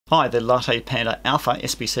Hi, the LattePanda Alpha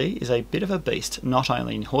SBC is a bit of a beast, not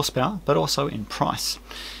only in horsepower, but also in price.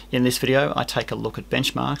 In this video, I take a look at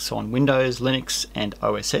benchmarks on Windows, Linux, and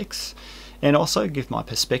OS X, and also give my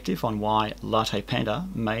perspective on why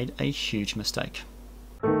LattePanda made a huge mistake.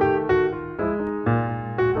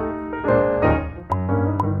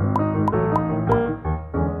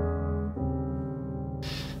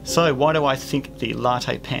 So why do I think the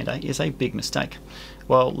LattePanda is a big mistake?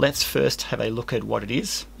 Well, let's first have a look at what it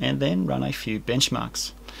is and then run a few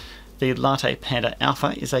benchmarks. The LattePanda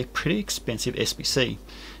Alpha is a pretty expensive SBC.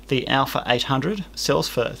 The Alpha 800 sells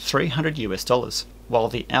for $300 US, while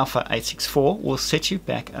the Alpha 864 will set you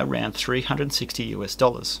back around $360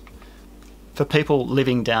 US. For people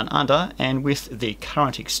living down under and with the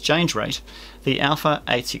current exchange rate, the Alpha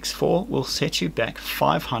 864 will set you back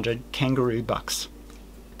 500 kangaroo bucks.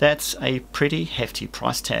 That's a pretty hefty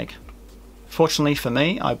price tag. Fortunately for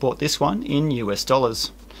me, I bought this one in US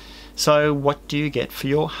dollars. So what do you get for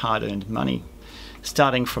your hard-earned money?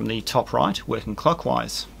 Starting from the top right, working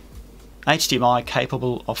clockwise. HDMI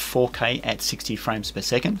capable of 4K at 60 frames per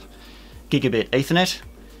second, gigabit Ethernet,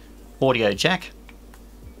 audio jack,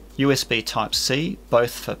 USB Type-C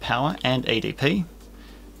both for power and EDP,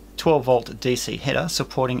 12 volt DC header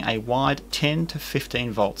supporting a wide 10 to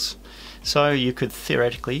 15 volts, so you could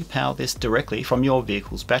theoretically power this directly from your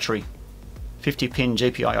vehicle's battery. 50-pin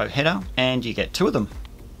GPIO header, and you get two of them.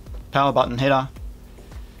 Power button header,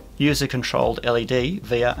 user-controlled LED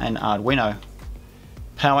via an Arduino,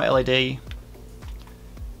 power LED,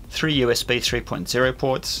 3 USB 3.0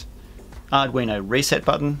 ports, Arduino reset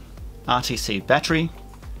button, RTC battery,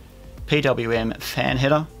 PWM fan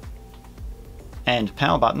header, and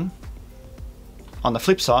power button. On the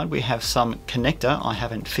flip side, we have some connector I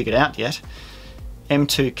haven't figured out yet,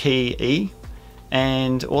 M2 key E,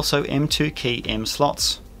 and also M2 key M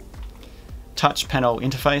slots, touch panel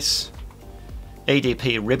interface,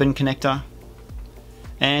 EDP ribbon connector,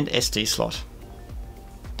 and SD slot.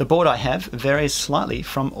 The board I have varies slightly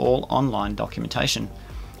from all online documentation,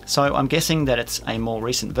 so I'm guessing that it's a more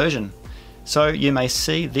recent version, so you may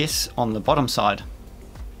see this on the bottom side.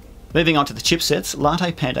 Moving on to the chipsets,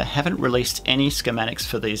 LattePanda haven't released any schematics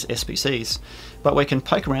for these SBCs, but we can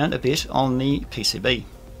poke around a bit on the PCB.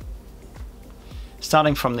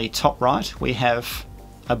 Starting from the top right, we have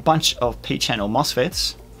a bunch of P-channel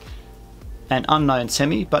MOSFETs, an unknown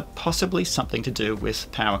semi, but possibly something to do with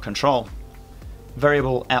power control.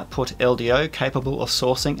 Variable output LDO capable of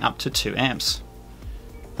sourcing up to 2 amps.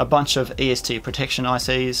 A bunch of EST protection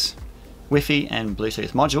ICs, Wi-Fi and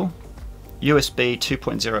Bluetooth module, USB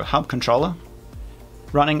 2.0 hub controller,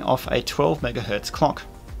 running off a 12 MHz clock,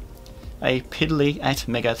 a piddly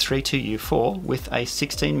 8MEGA32U4 with a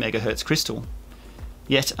 16 MHz crystal,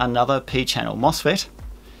 yet another P-channel MOSFET,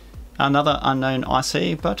 another unknown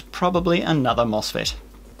IC but probably another MOSFET,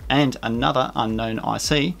 and another unknown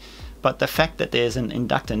IC, but the fact that there's an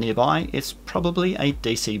inductor nearby is probably a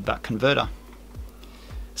DC buck converter.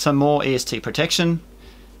 Some more EST protection,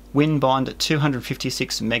 WinBond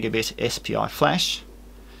 256 megabit SPI flash,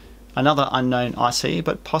 another unknown IC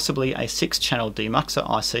but possibly a 6-channel demuxer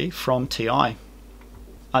IC from TI,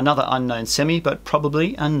 another unknown semi but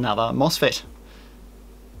probably another MOSFET,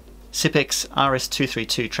 SIPX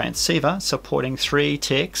RS232 transceiver supporting 3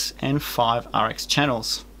 TX and 5 RX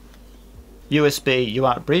channels, USB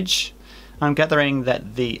UART bridge. I'm gathering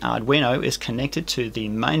that the Arduino is connected to the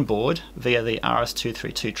main board via the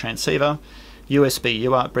RS232 transceiver, USB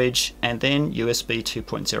UART bridge, and then USB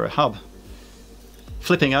 2.0 hub.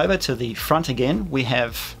 Flipping over to the front again, we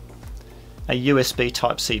have a USB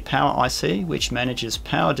Type-C power IC which manages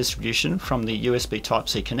power distribution from the USB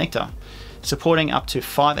Type-C connector, supporting up to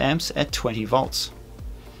 5 amps at 20 volts.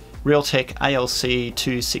 Realtek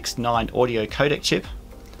ALC269 audio codec chip,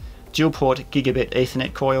 dual port gigabit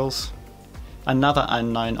Ethernet coils, another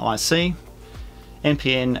unknown IC,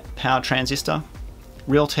 NPN power transistor,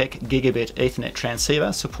 Realtek gigabit Ethernet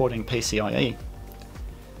transceiver supporting PCIe,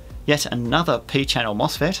 yet another P-channel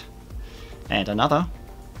MOSFET, and another,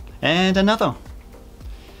 and another.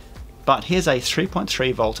 But here's a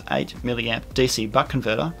 3.3 volt 8 milliamp DC buck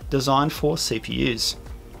converter designed for CPUs.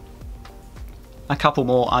 A couple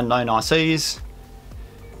more unknown ICs,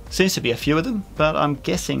 seems to be a few of them, but I'm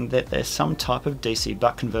guessing that there's some type of DC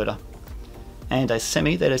buck converter. And a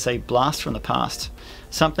semi that is a blast from the past,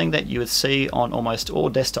 something that you would see on almost all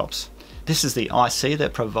desktops. This is the IC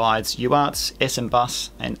that provides UARTs, SM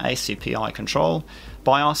bus and ACPI control,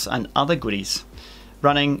 BIOS and other goodies,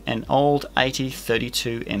 running an old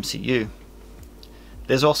 8032 MCU.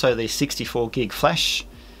 There's also the 64 gig flash,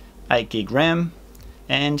 8 gig RAM,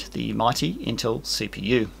 and the mighty Intel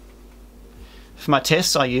CPU. For my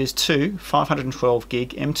tests I used two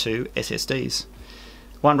 512GB M2 SSDs,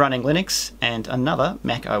 one running Linux and another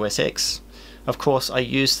Mac OS X. Of course I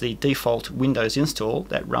used the default Windows install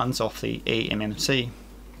that runs off the eMMC.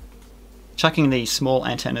 Chucking these small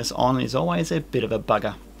antennas on is always a bit of a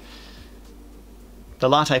bugger. The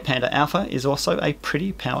LattePanda Alpha is also a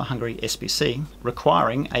pretty power hungry SBC,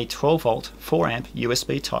 requiring a 12V 4A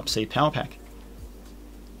USB Type-C power pack.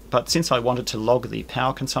 But since I wanted to log the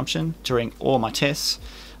power consumption during all my tests,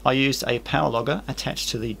 I used a power logger attached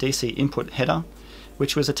to the DC input header,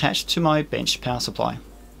 which was attached to my bench power supply.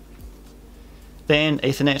 Then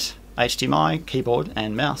Ethernet, HDMI, keyboard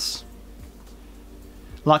and mouse.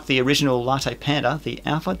 Like the original LattePanda, the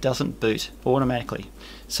Alpha doesn't boot automatically,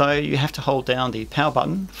 so you have to hold down the power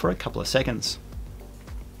button for a couple of seconds.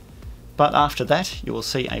 But after that, you will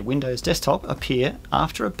see a Windows desktop appear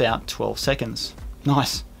after about 12 seconds.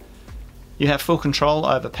 Nice! You have full control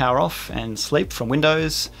over power off and sleep from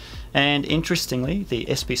Windows, and interestingly the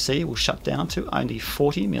SBC will shut down to only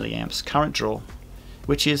 40 mA current draw,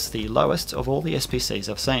 which is the lowest of all the SBCs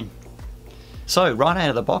I've seen. So right out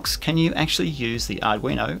of the box, can you actually use the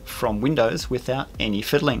Arduino from Windows without any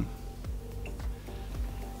fiddling?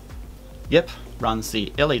 Yep, runs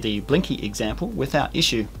the LED blinky example without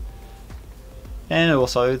issue, and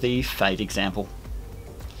also the fade example.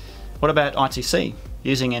 What about ITC?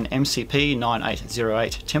 Using an MCP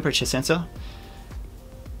 9808 temperature sensor.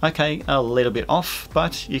 Okay, a little bit off,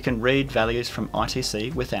 but you can read values from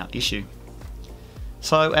ITC without issue.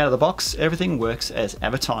 So out of the box, everything works as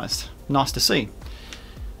advertised. Nice to see.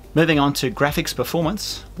 Moving on to graphics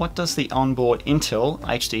performance, what does the onboard Intel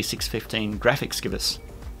HD615 graphics give us?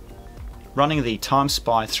 Running the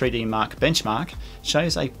TimeSpy 3D Mark benchmark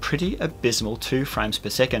shows a pretty abysmal 2 frames per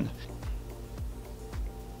second.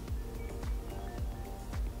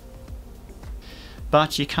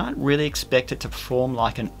 But you can't really expect it to perform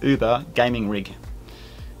like an Uber gaming rig.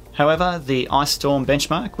 However, the Ice Storm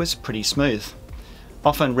benchmark was pretty smooth,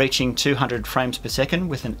 often reaching 200 frames per second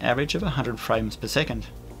with an average of 100 frames per second.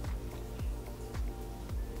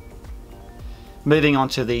 Moving on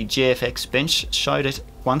to the GFX bench showed it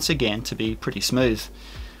once again to be pretty smooth.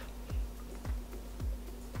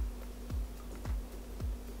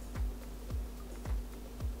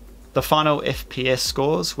 The final FPS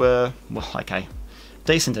scores were, well, okay,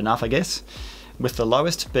 decent enough I guess, with the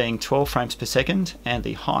lowest being 12 frames per second and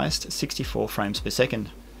the highest 64 frames per second.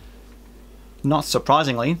 Not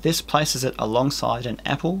surprisingly, this places it alongside an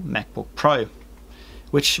Apple MacBook Pro,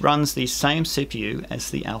 which runs the same CPU as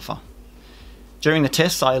the Alpha. During the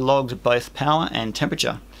tests I logged both power and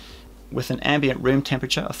temperature. With an ambient room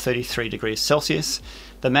temperature of 33 degrees Celsius,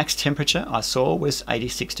 the max temperature I saw was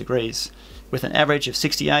 86 degrees, with an average of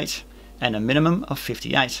 68 and a minimum of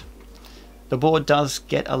 58. The board does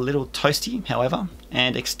get a little toasty, however,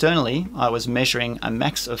 and externally I was measuring a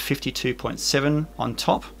max of 52.7 on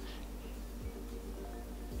top,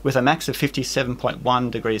 with a max of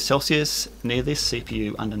 57.1 degrees Celsius near this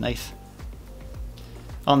CPU underneath.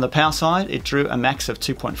 On the power side, it drew a max of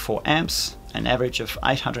 2.4 amps, an average of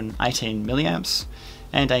 818 milliamps,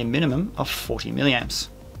 and a minimum of 40 milliamps.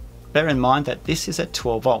 Bear in mind that this is at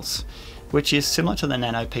 12 volts, which is similar to the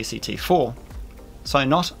Nano PCT4, so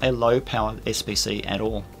not a low powered SBC at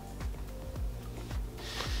all.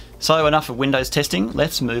 So enough of Windows testing,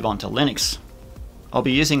 let's move on to Linux. I'll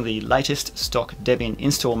be using the latest stock Debian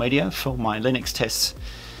install media for my Linux tests.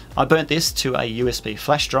 I burnt this to a USB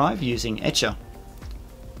flash drive using Etcher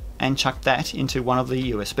and chucked that into one of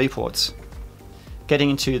the USB ports.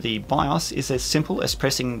 Getting into the BIOS is as simple as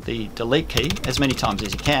pressing the delete key as many times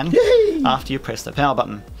as you can after you press the power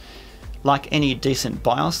button. Like any decent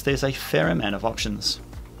BIOS, there's a fair amount of options.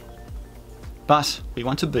 But we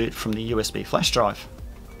want to boot from the USB flash drive,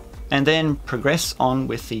 and then progress on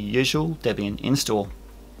with the usual Debian install.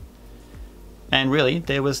 And really,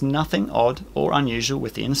 there was nothing odd or unusual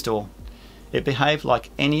with the install. It behaved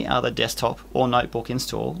like any other desktop or notebook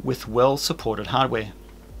install with well-supported hardware.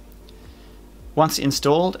 Once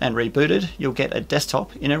installed and rebooted, you'll get a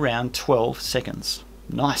desktop in around 12 seconds.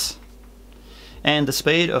 Nice! And the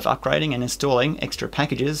speed of upgrading and installing extra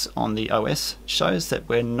packages on the OS shows that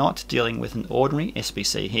we're not dealing with an ordinary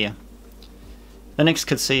SBC here. Linux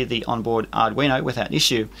could see the onboard Arduino without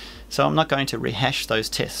issue, so I'm not going to rehash those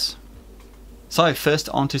tests. So first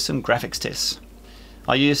on to some graphics tests.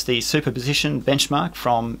 I used the superposition benchmark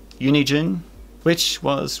from Unigine, which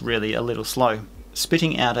was really a little slow,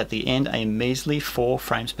 spitting out at the end a measly 4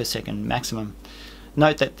 frames per second maximum.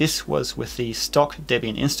 Note that this was with the stock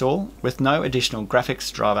Debian install with no additional graphics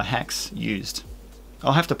driver hacks used.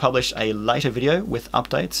 I'll have to publish a later video with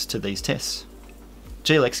updates to these tests.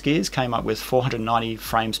 GLX gears came up with 490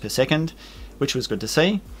 frames per second, which was good to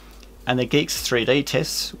see, and the Geeks 3D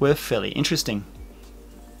tests were fairly interesting.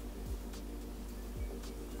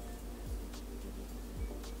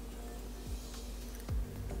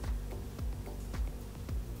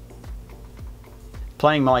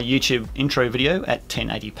 Playing my YouTube intro video at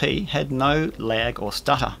 1080p had no lag or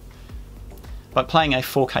stutter, but playing a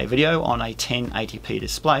 4K video on a 1080p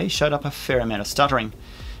display showed up a fair amount of stuttering,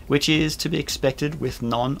 which is to be expected with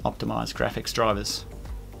non-optimized graphics drivers.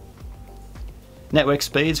 Network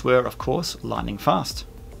speeds were, of course, lightning fast.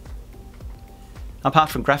 Apart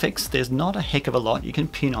from graphics, there's not a heck of a lot you can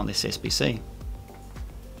pin on this SBC.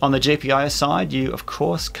 On the GPIO side, you of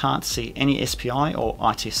course can't see any SPI or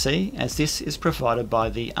ITC, as this is provided by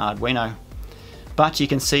the Arduino. But you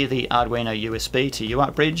can see the Arduino USB to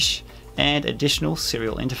UART bridge and additional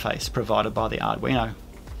serial interface provided by the Arduino.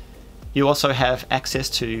 You also have access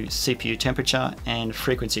to CPU temperature and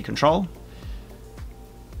frequency control.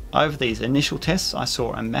 Over these initial tests, I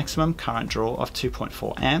saw a maximum current draw of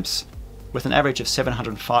 2.4 amps, with an average of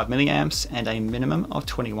 705 milliamps and a minimum of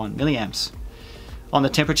 21 milliamps. On the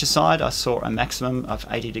temperature side, I saw a maximum of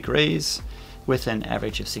 80 degrees, with an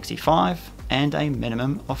average of 65 and a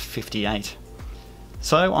minimum of 58.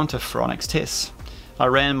 So on to Phoronix tests. I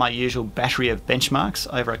ran my usual battery of benchmarks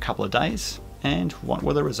over a couple of days, and what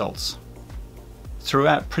were the results?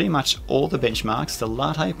 Throughout pretty much all the benchmarks, the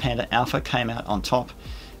LattePanda Alpha came out on top,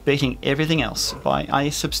 beating everything else by a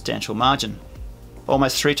substantial margin.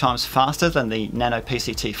 Almost 3 times faster than the Nano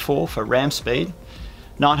PCT4 for RAM speed,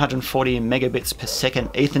 940 megabits per second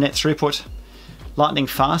Ethernet throughput, lightning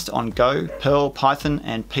fast on Go, Perl, Python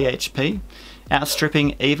and PHP,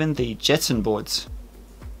 outstripping even the Jetson boards,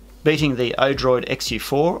 beating the Odroid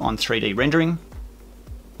XU4 on 3D rendering.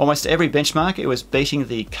 Almost every benchmark it was beating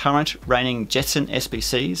the current reigning Jetson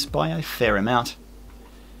SBCs by a fair amount.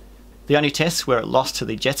 The only test where it lost to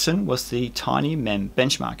the Jetson was the Tiny Mem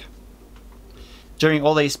benchmark. During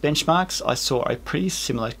all these benchmarks I saw a pretty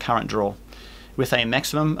similar current draw, with a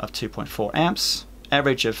maximum of 2.4 amps,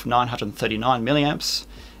 average of 939 milliamps,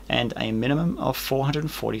 and a minimum of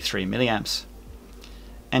 443 milliamps.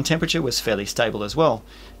 And temperature was fairly stable as well,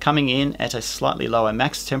 coming in at a slightly lower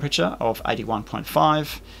max temperature of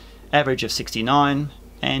 81.5, average of 69,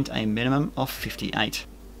 and a minimum of 58.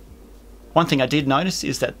 One thing I did notice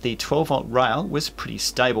is that the 12 volt rail was pretty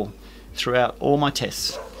stable throughout all my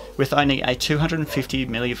tests, with only a 250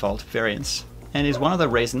 millivolt variance, and is one of the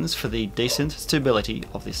reasons for the decent stability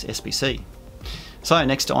of this SBC. So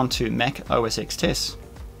next on to Mac OS X tests.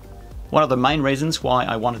 One of the main reasons why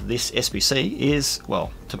I wanted this SBC is,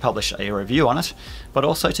 well, to publish a review on it, but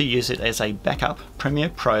also to use it as a backup Premiere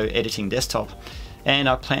Pro editing desktop, and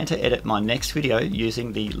I plan to edit my next video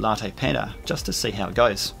using the LattePanda just to see how it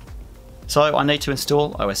goes. So I need to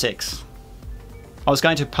install OS X. I was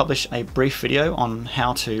going to publish a brief video on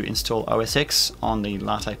how to install OS X on the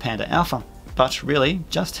LattePanda Alpha, but really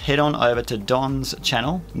just head on over to Don's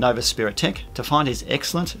channel, Nova Spirit Tech, to find his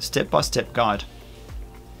excellent step-by-step guide.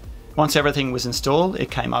 Once everything was installed,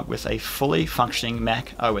 it came up with a fully functioning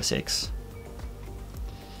Mac OS X,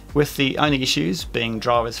 with the only issues being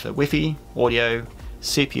drivers for Wi-Fi, audio,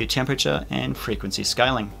 CPU temperature and frequency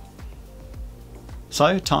scaling.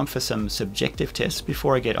 So time for some subjective tests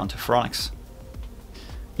before I get onto Phoronix.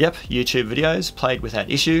 Yep, YouTube videos played without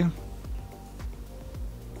issue.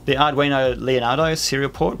 The Arduino Leonardo serial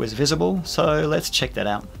port was visible, so let's check that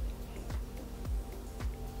out.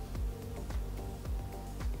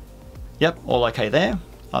 Yep, all okay there.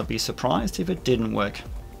 I'd be surprised if it didn't work.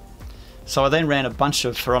 So I then ran a bunch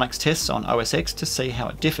of Phoronix tests on OS X to see how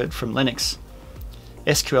it differed from Linux.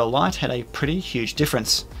 SQLite had a pretty huge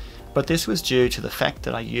difference, but this was due to the fact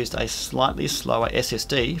that I used a slightly slower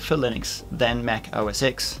SSD for Linux than Mac OS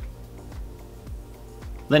X.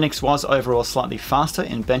 Linux was overall slightly faster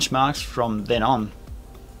in benchmarks from then on,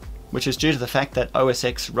 which is due to the fact that OS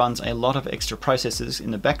X runs a lot of extra processes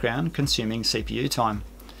in the background consuming CPU time.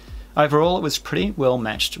 Overall it was pretty well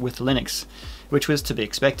matched with Linux, which was to be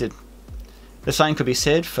expected. The same could be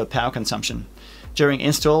said for power consumption. During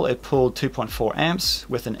install it pulled 2.4 amps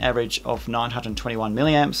with an average of 921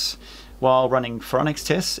 milliamps, while running Phoronix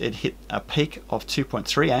tests it hit a peak of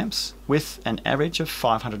 2.3 amps with an average of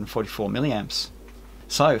 544 milliamps.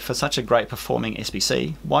 So for such a great performing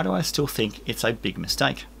SBC, why do I still think it's a big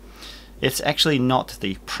mistake? It's actually not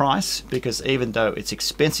the price, because even though it's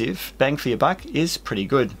expensive, bang for your buck is pretty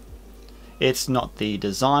good. It's not the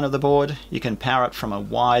design of the board. You can power it from a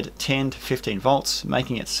wide 10 to 15 volts,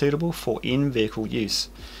 making it suitable for in-vehicle use,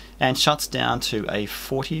 and shuts down to a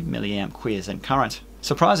 40 milliamp quiescent current.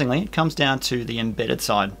 Surprisingly, it comes down to the embedded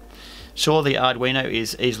side. Sure, the Arduino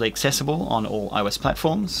is easily accessible on all OS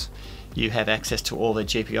platforms. You have access to all the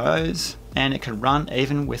GPIOs, and it can run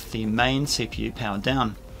even with the main CPU powered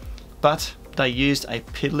down. But they used a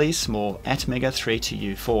piddly small Atmega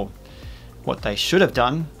 32U4. What they should have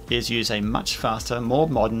done is use a much faster, more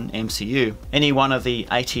modern MCU. Any one of the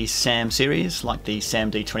 80 SAM series, like the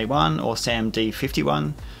SAM D21 or SAM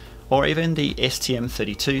D51, or even the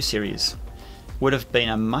STM32 series, would have been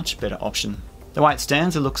a much better option. The way it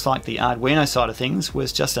stands, it looks like the Arduino side of things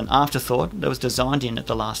was just an afterthought that was designed in at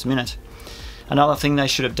the last minute. Another thing they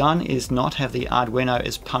should have done is not have the Arduino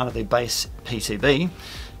as part of the base PCB,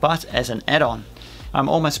 but as an add-on. I'm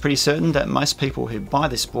almost pretty certain that most people who buy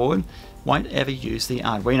this board won't ever use the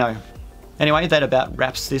Arduino. Anyway, that about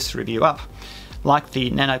wraps this review up. Like the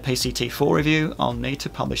Nano PCT4 review, I'll need to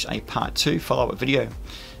publish a part 2 follow-up video,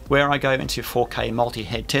 where I go into 4K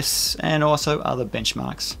multi-head tests and also other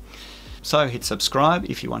benchmarks. So hit subscribe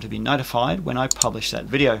if you want to be notified when I publish that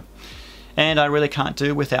video. And I really can't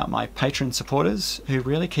do without my Patreon supporters who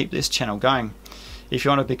really keep this channel going. If you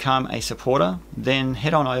want to become a supporter, then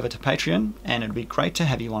head on over to Patreon and it'd be great to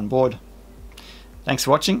have you on board. Thanks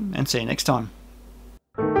for watching and see you next time.